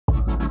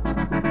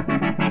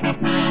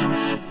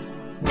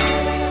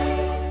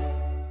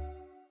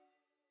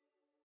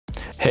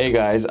Hey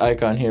guys,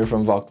 Icon here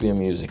from Vocoder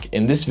Music.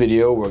 In this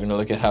video, we're going to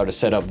look at how to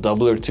set up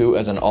Dubler 2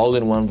 as an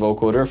all-in-one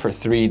vocoder for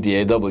 3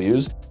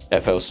 DAWs,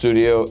 FL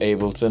Studio,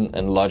 Ableton,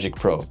 and Logic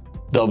Pro.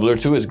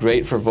 Dubler 2 is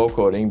great for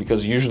vocoding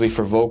because usually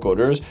for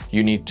vocoders,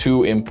 you need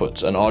 2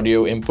 inputs, an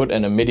audio input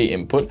and a MIDI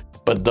input,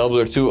 but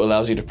Dubler 2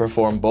 allows you to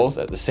perform both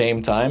at the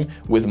same time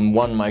with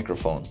 1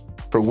 microphone.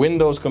 For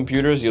Windows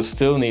computers, you'll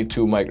still need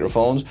 2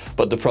 microphones,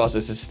 but the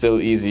process is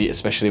still easy,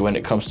 especially when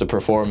it comes to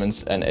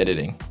performance and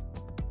editing.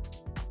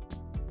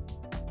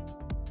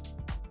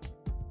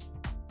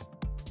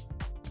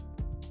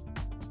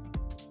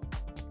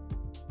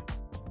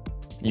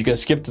 You can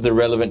skip to the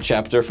relevant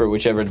chapter for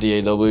whichever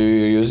DAW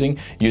you're using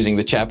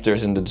the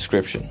chapters in the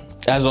description.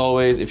 As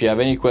always, if you have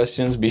any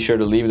questions, be sure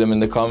to leave them in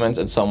the comments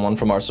and someone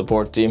from our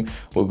support team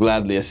will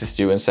gladly assist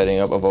you in setting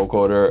up a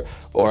vocoder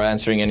or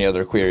answering any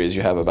other queries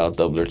you have about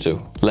Dubler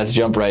 2. Let's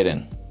jump right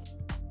in.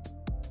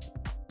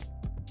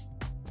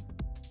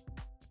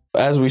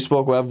 As we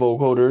spoke about,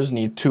 vocoders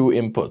need 2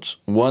 inputs,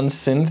 1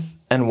 synth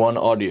and 1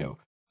 audio.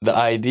 The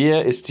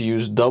idea is to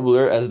use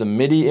Dubler as the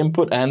MIDI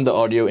input and the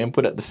audio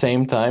input at the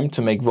same time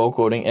to make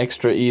vocoding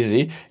extra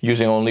easy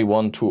using only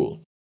 1 tool.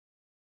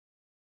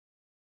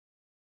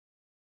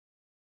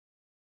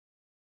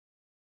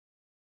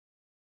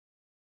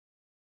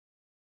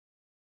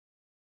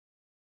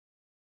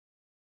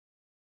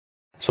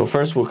 So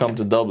first we'll come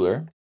to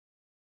Dubler.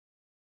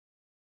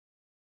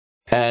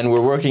 And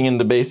we're working in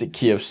the basic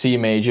key of C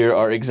major.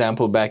 Our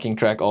example backing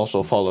track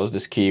also follows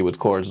this key with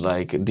chords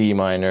like D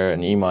minor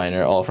and E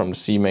minor, all from the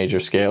C major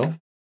scale.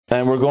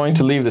 And we're going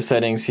to leave the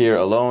settings here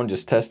alone,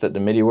 just test that the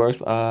MIDI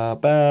works. Now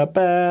that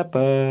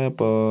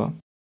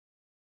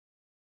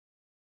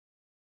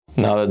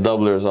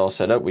Dubler is all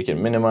set up, we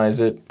can minimize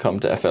it, come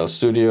to FL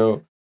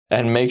Studio,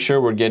 and make sure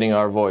we're getting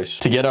our voice.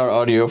 To get our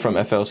audio from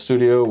FL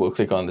Studio, we'll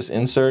click on this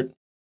insert,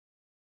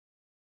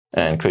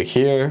 and click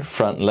here,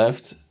 front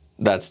left.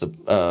 That's the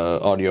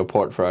audio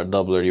port for our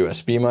Dubler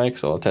USB mic,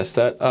 so I'll test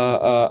that.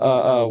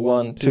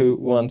 1, 2,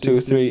 1,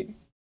 2, 3.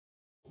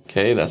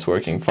 Okay, that's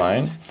working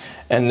fine.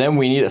 And then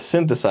we need a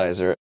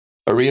synthesizer.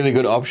 A really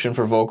good option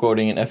for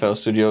vocoding in FL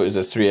Studio is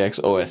a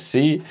 3X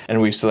OSC,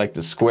 and we've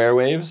selected square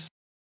waves.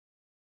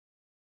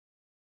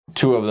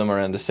 2 of them are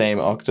in the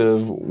same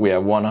octave. We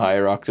have 1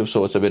 higher octave,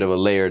 so it's a bit of a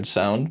layered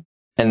sound.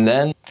 And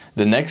then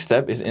the next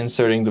step is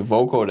inserting the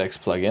Vocodex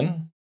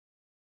plugin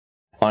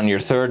on your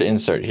 3rd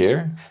insert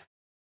here.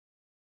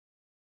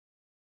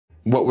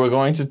 What we're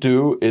going to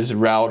do is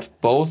route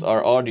both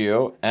our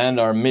audio and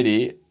our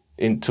MIDI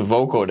into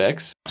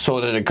Vocodex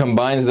so that it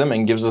combines them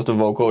and gives us the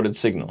vocoded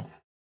signal.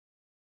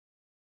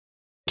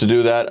 To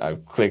do that,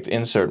 I've clicked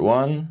Insert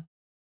 1,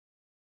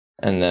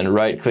 and then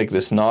right-click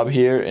this knob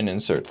here in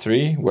Insert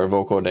 3, where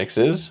Vocodex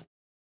is,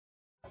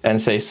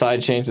 and say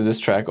Sidechain to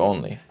this track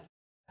only.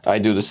 I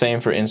do the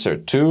same for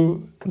Insert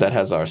 2, that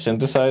has our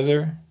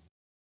synthesizer.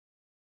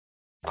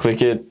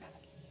 Click it.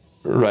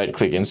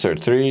 Right-click Insert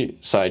 3,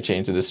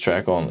 sidechain to this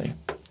track only.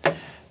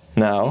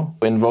 Now,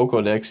 in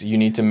Vocodex, you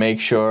need to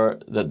make sure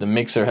that the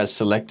mixer has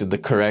selected the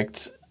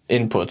correct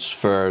inputs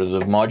for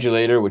the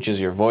modulator, which is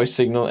your voice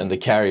signal, and the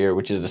carrier,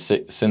 which is the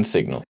synth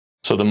signal.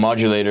 So the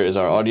modulator is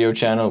our audio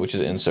channel, which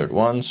is Insert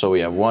 1, so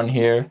we have 1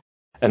 here,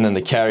 and then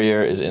the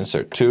carrier is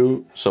Insert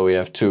 2, so we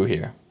have 2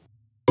 here.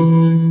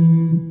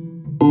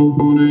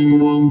 Vocoding,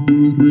 1,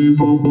 2, 3,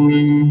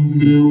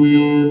 vocoding, here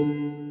we are.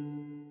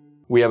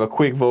 We have a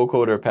quick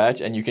vocoder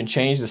patch, and you can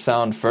change the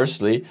sound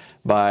firstly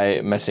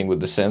by messing with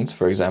the synth.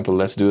 For example,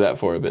 let's do that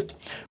for a bit.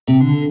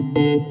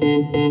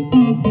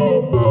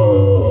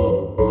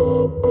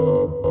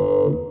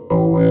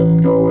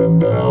 Going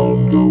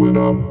down, going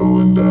up,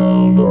 going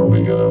down. Are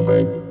we gonna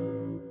make it?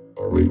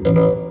 Are we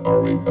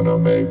gonna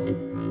make it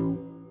through?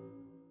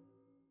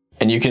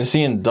 And you can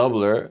see in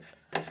Dubler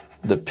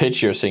the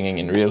pitch you're singing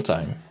in real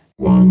time.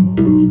 1,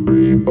 2,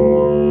 3,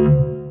 4.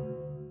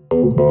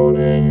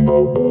 Vocoding,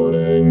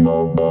 vocoding,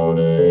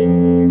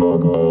 vocoding,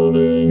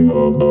 vocoding,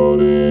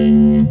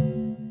 vocoding.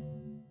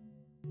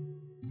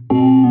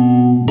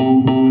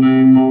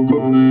 Vocoding,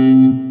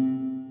 vocoding.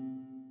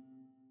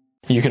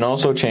 You can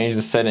also change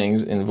the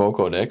settings in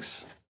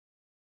Vocodex.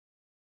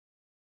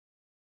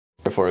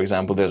 For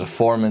example, there's a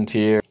formant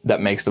here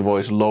that makes the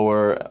voice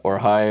lower or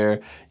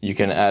higher. You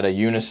can add a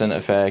unison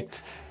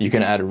effect. You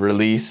can add a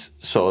release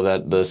so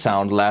that the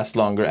sound lasts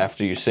longer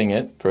after you sing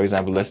it. For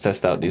example, let's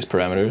test out these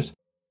parameters.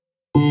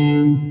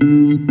 1,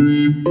 2,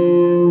 3,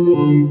 4,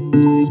 1,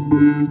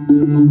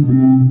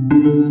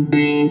 2,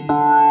 3, 4,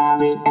 are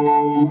we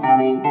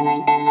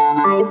gonna get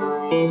my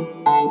voice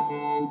like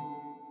this?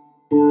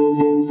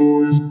 Or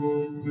voice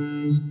like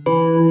this,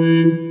 are we?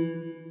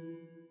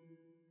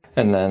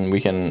 And then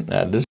we can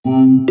add this.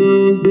 1,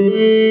 2,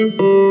 3,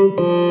 4,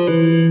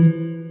 5.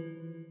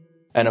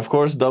 And of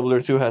course,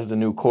 Dubler 2 has the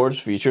new chords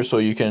feature, so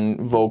you can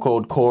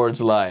vocode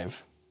chords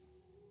live.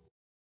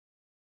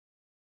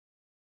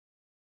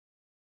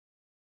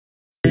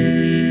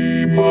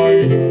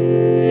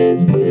 Minor,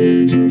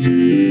 major,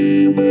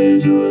 G,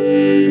 major,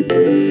 A,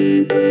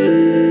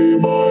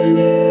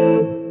 minor.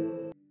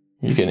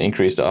 can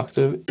increase the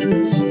octave.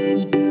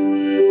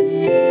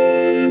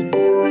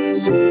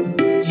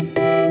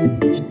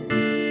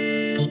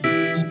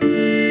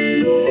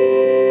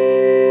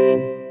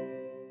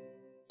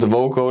 The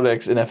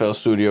Vocodex in FL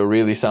Studio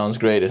really sounds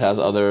great. It has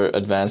other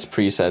advanced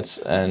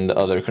presets and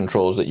other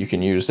controls that you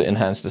can use to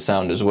enhance the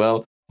sound as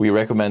well. We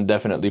recommend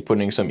definitely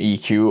putting some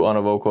EQ on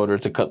a vocoder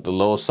to cut the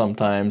lows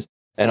sometimes,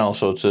 and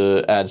also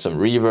to add some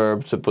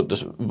reverb to put the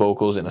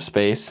vocals in a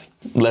space.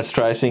 Let's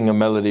try singing a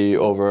melody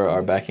over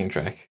our backing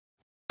track.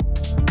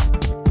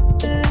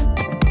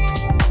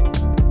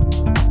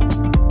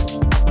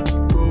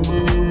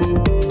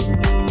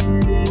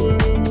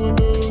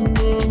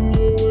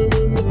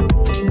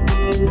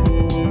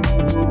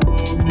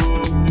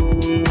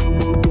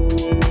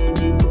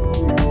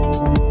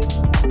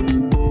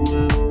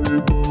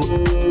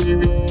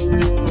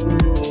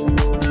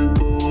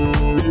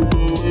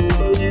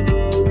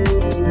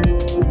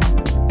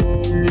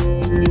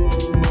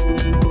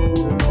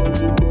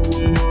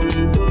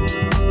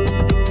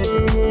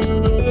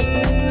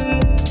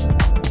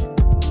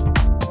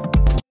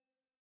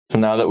 So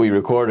now that we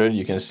recorded,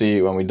 you can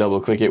see when we double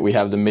click it, we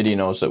have the MIDI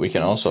notes that we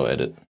can also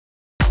edit.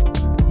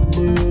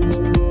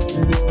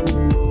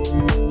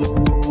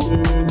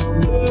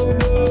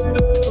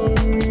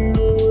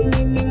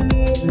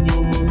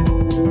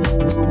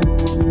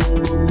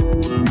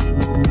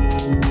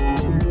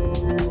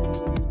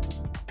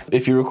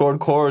 If you record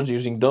chords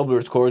using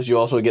Dubler's chords, you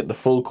also get the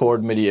full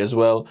chord MIDI as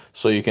well,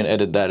 so you can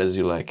edit that as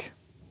you like.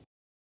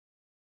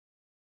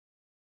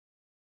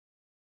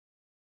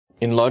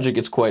 In Logic,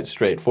 it's quite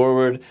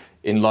straightforward.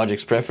 In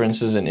Logic's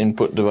preferences and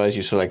input device,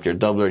 you select your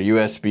Dubler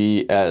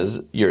USB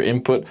as your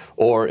input,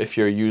 or if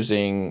you're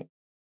using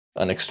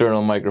an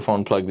external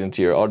microphone plugged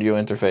into your audio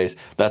interface,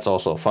 that's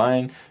also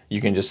fine. You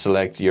can just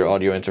select your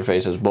audio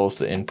interface as both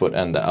the input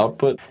and the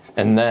output.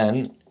 And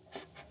then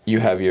you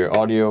have your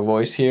audio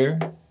voice here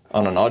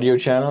on an audio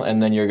channel,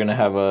 and then you're going to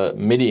have a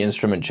MIDI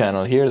instrument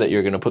channel here that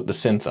you're going to put the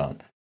synth on.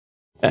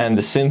 And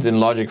the synth in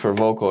Logic for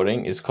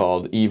vocoding is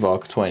called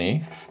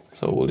Voc20.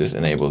 So we'll just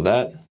enable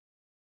that.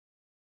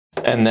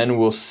 And then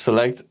we'll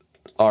select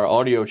our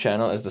audio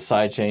channel as the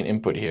sidechain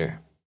input here.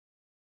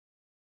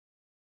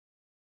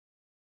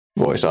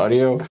 Voice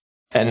audio.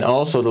 And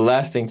also the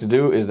last thing to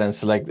do is then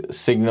select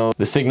signal.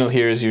 The signal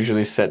here is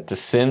usually set to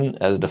syn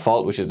as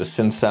default, which is the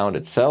synth sound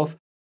itself.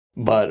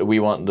 But we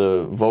want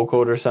the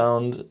vocoder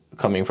sound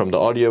coming from the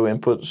audio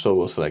input, so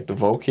we'll select the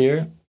voc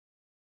here.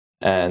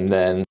 And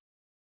then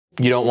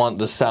you don't want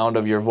the sound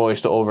of your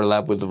voice to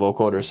overlap with the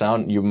vocoder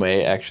sound. You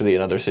may actually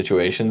in other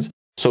situations.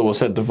 So we'll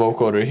set the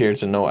vocoder here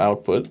to no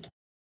output,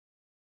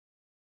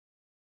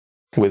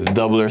 with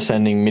Dubler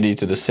sending MIDI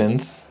to the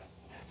synth.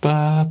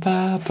 Ba,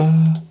 ba,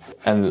 ba.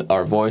 And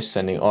our voice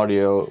sending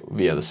audio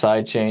via the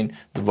sidechain.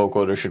 The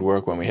vocoder should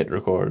work when we hit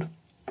record.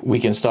 We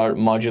can start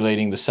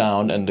modulating the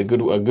sound, and a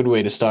good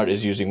way to start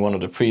is using one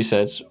of the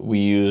presets. We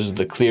used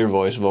the clear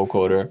voice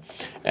vocoder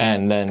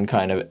and then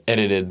kind of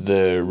edited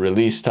the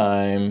release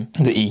time,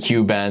 the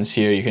EQ bands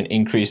here. You can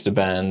increase the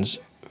bands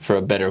for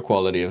a better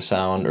quality of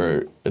sound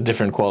or a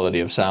different quality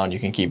of sound. You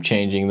can keep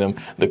changing them.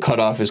 The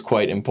cutoff is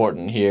quite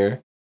important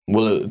here.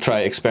 We'll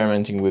try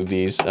experimenting with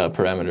these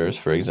parameters,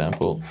 for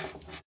example.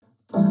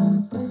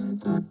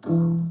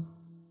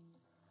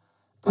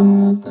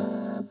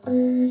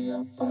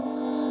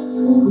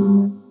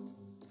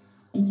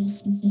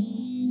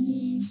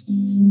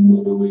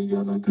 What are we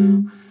gonna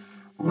do?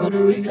 What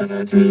are we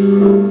gonna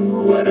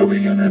do? What are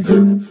we gonna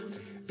do?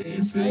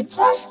 Is it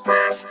just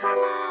destiny?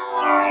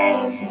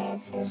 Or is it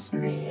just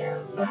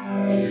real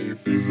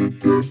life? Is it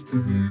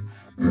destiny?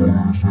 Or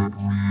is it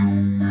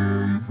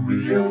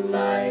real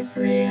life?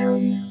 Real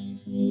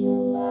life,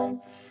 real life,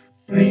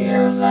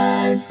 real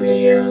life,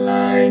 real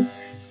life,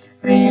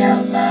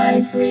 real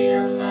life,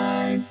 real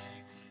life.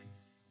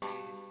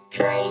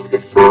 Trying to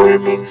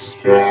form and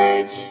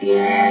stretch,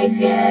 yeah,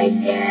 yeah,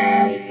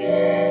 yeah,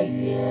 yeah,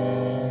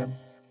 yeah.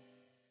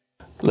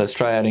 Let's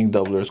try adding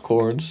Dubler's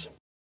chords.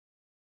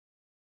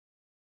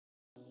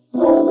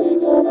 Are we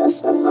gonna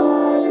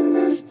survive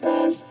this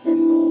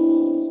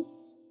destiny?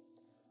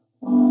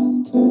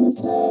 1, 2,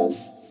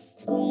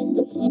 test. Trying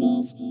to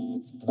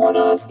cut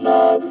off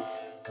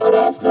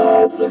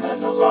knob that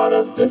has a lot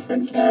of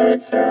different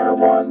character.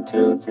 1,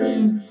 2,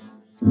 3.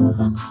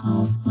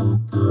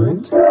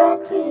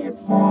 Interactive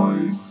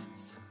voice,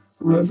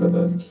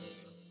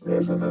 resonance,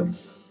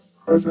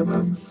 resonance,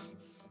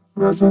 resonance,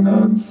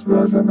 resonance,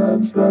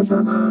 resonance,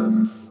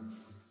 resonance,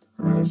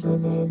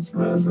 resonance,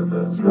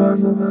 resonance,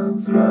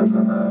 resonance,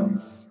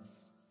 resonance.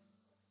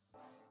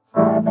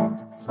 Formant,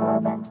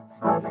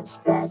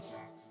 stretch.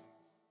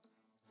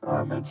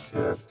 Formant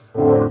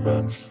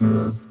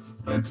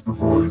shift makes the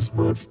voice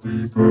much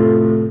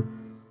deeper,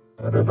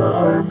 and an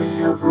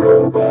army of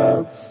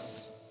robots.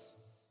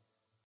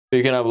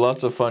 You can have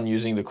lots of fun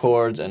using the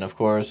chords, and of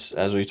course,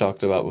 as we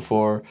talked about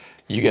before,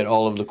 you get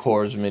all of the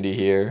chords MIDI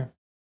here.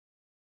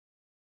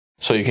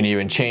 So you can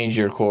even change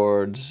your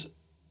chords,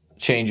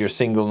 change your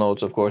single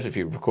notes, of course, if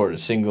you recorded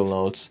single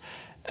notes,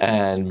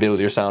 and build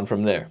your sound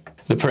from there.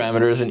 The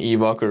parameters in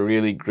Evoc are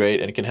really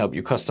great and it can help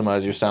you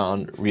customize your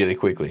sound really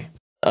quickly.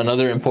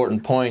 Another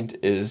important point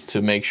is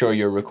to make sure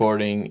you're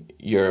recording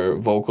your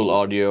vocal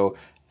audio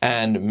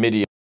and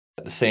MIDI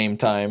at the same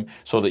time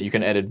so that you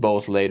can edit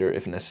both later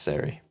if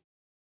necessary.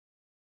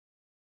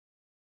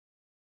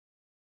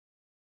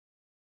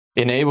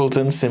 In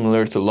Ableton,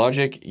 similar to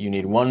Logic, you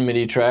need one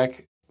MIDI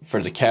track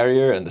for the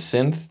carrier and the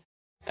synth,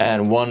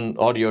 and one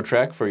audio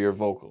track for your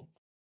vocal.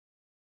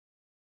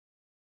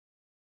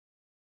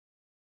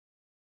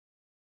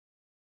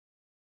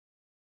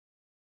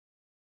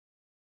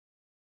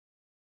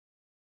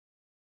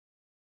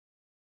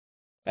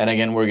 And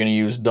again, we're going to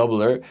use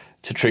Dubler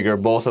to trigger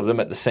both of them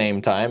at the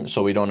same time,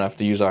 so we don't have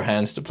to use our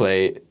hands to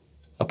play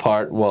a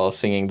part while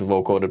singing the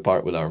vocoded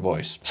part with our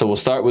voice. So we'll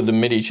start with the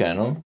MIDI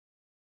channel.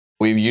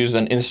 We've used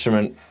an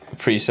instrument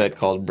preset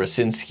called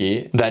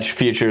Brzezinski that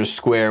features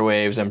square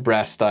waves and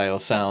brass style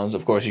sounds.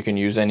 Of course, you can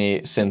use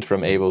any synth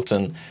from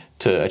Ableton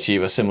to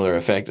achieve a similar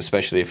effect,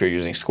 especially if you're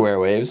using square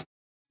waves.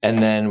 And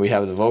then we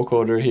have the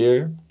vocoder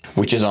here,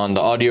 which is on the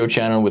audio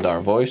channel with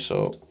our voice.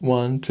 So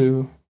 1,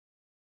 2.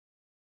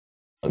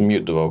 I'll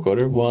mute the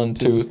vocoder. 1,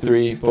 2,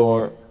 3,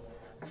 4.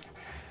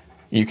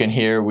 You can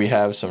hear we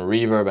have some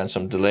reverb and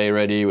some delay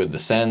ready with the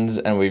sends,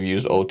 and we've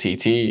used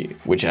OTT,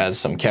 which adds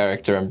some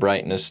character and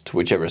brightness to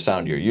whichever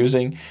sound you're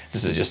using.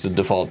 This is just the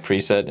default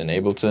preset in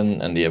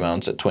Ableton, and the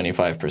amount's at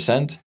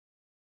 25%.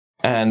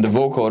 And the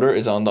vocoder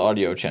is on the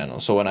audio channel,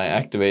 so when I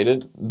activate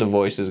it, the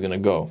voice is going to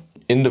go.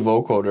 In the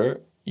vocoder,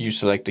 you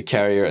select the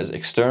carrier as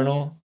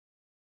external,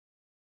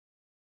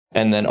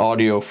 and then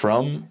audio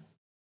from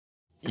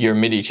your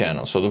MIDI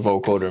channel. So the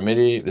vocoder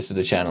MIDI, this is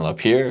the channel up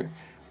here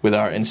with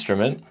our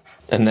instrument.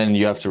 And then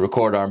you have to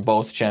record on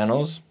both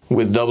channels.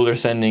 With Dubler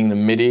sending the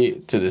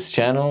MIDI to this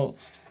channel,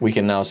 we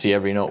can now see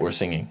every note we're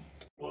singing.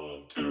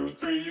 1, 2,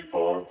 3,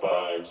 4,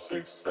 5,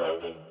 6,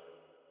 7.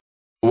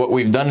 What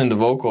we've done in the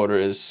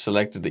vocoder is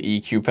selected the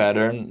EQ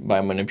pattern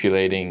by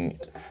manipulating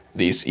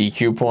these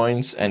EQ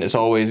points, and it's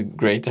always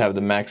great to have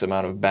the max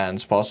amount of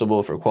bands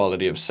possible for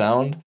quality of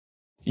sound.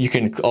 You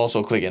can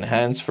also click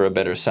Enhance for a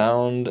better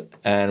sound,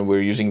 and we're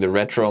using the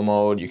retro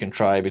mode. You can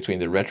try between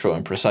the retro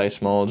and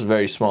precise modes.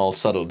 Very small,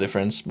 subtle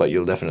difference, but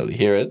you'll definitely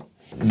hear it.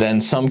 Then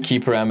some key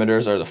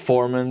parameters are the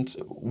formant,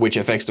 which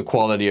affects the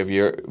quality of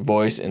your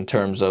voice in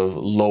terms of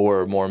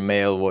lower, more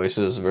male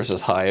voices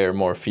versus higher,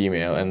 more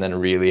female, and then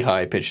really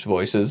high-pitched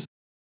voices.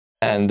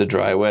 And the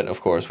dry wet, of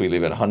course, we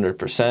leave at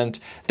 100%.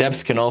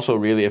 Depth can also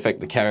really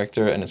affect the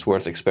character, and it's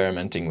worth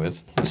experimenting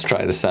with. Let's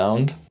try the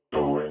sound.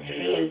 Going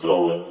here,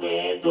 going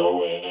there,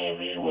 going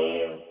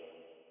everywhere.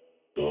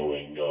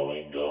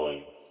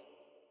 Going.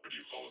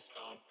 Pretty low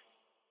sound.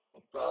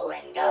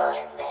 Going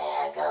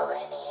there,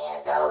 going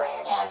here,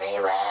 going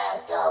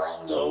everywhere,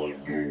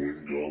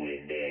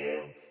 Going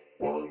there.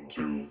 1,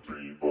 2,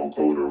 3,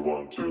 vocoder,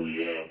 1, 2,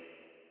 yeah.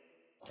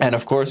 And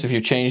of course, if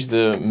you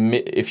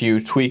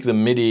tweak the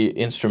MIDI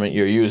instrument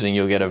you're using,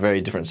 you'll get a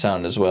very different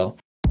sound as well.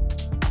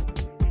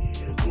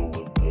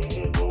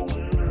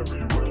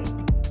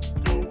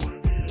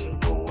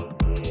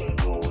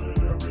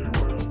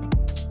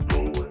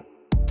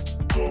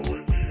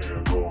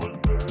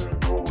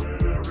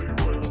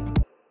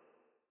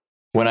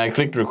 When I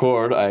clicked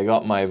record, I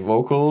got my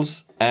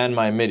vocals and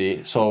my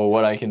MIDI. So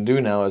what I can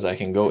do now is I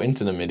can go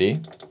into the MIDI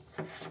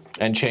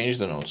and change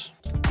the notes.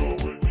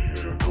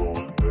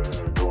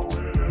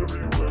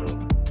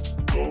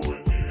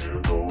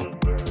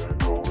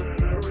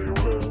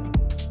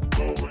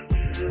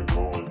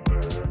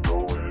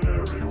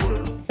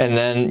 And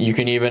then you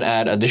can even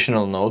add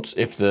additional notes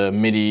if the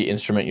MIDI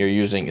instrument you're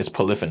using is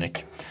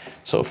polyphonic.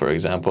 So for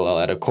example, I'll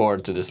add a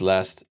chord to this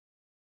last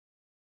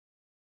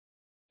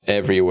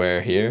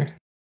everywhere here.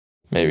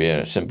 Maybe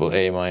a simple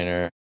A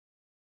minor.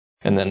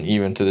 And then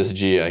even to this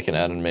G, I can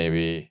add in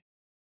maybe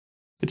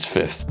its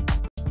fifth.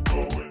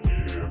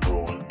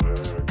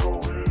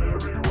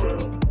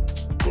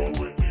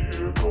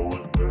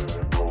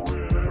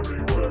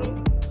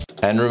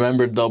 And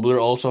remember, Dubler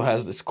also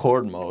has this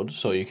chord mode,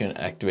 so you can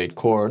activate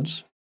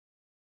chords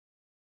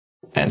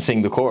and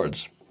sing the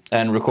chords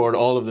and record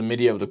all of the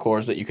MIDI of the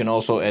chords that you can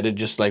also edit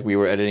just like we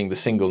were editing the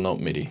single note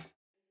MIDI.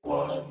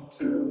 1,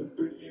 2,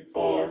 3,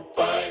 4,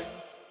 5.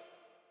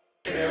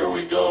 Here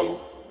we go.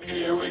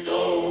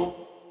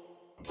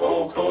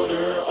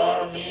 Vocoder,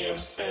 army of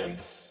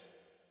synths.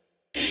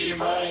 E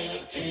minor,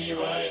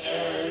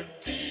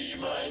 D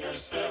minor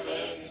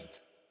 7.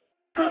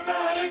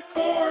 Dramatic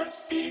chord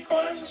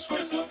sequence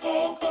with the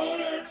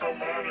vocoder.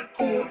 Dramatic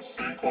chord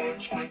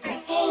sequence with the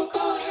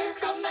vocoder.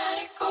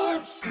 Dramatic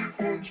chord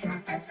sequence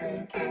with the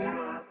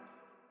vocoder.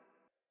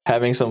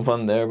 Having some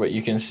fun there, but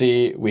you can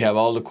see we have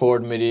all the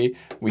chord MIDI.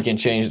 We can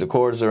change the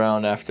chords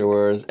around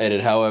afterwards,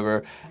 edit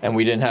however, and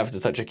we didn't have to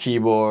touch a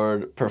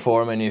keyboard,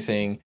 perform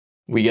anything.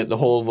 We get the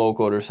whole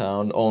vocoder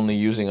sound only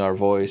using our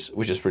voice,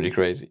 which is pretty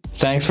crazy.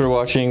 Thanks for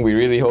watching. We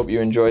really hope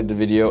you enjoyed the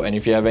video, and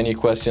if you have any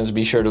questions,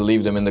 be sure to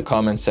leave them in the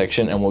comments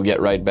section and we'll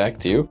get right back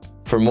to you.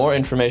 For more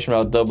information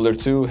about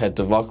Dubler 2, head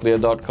to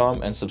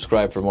vocoding.com and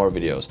subscribe for more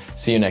videos.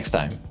 See you next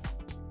time.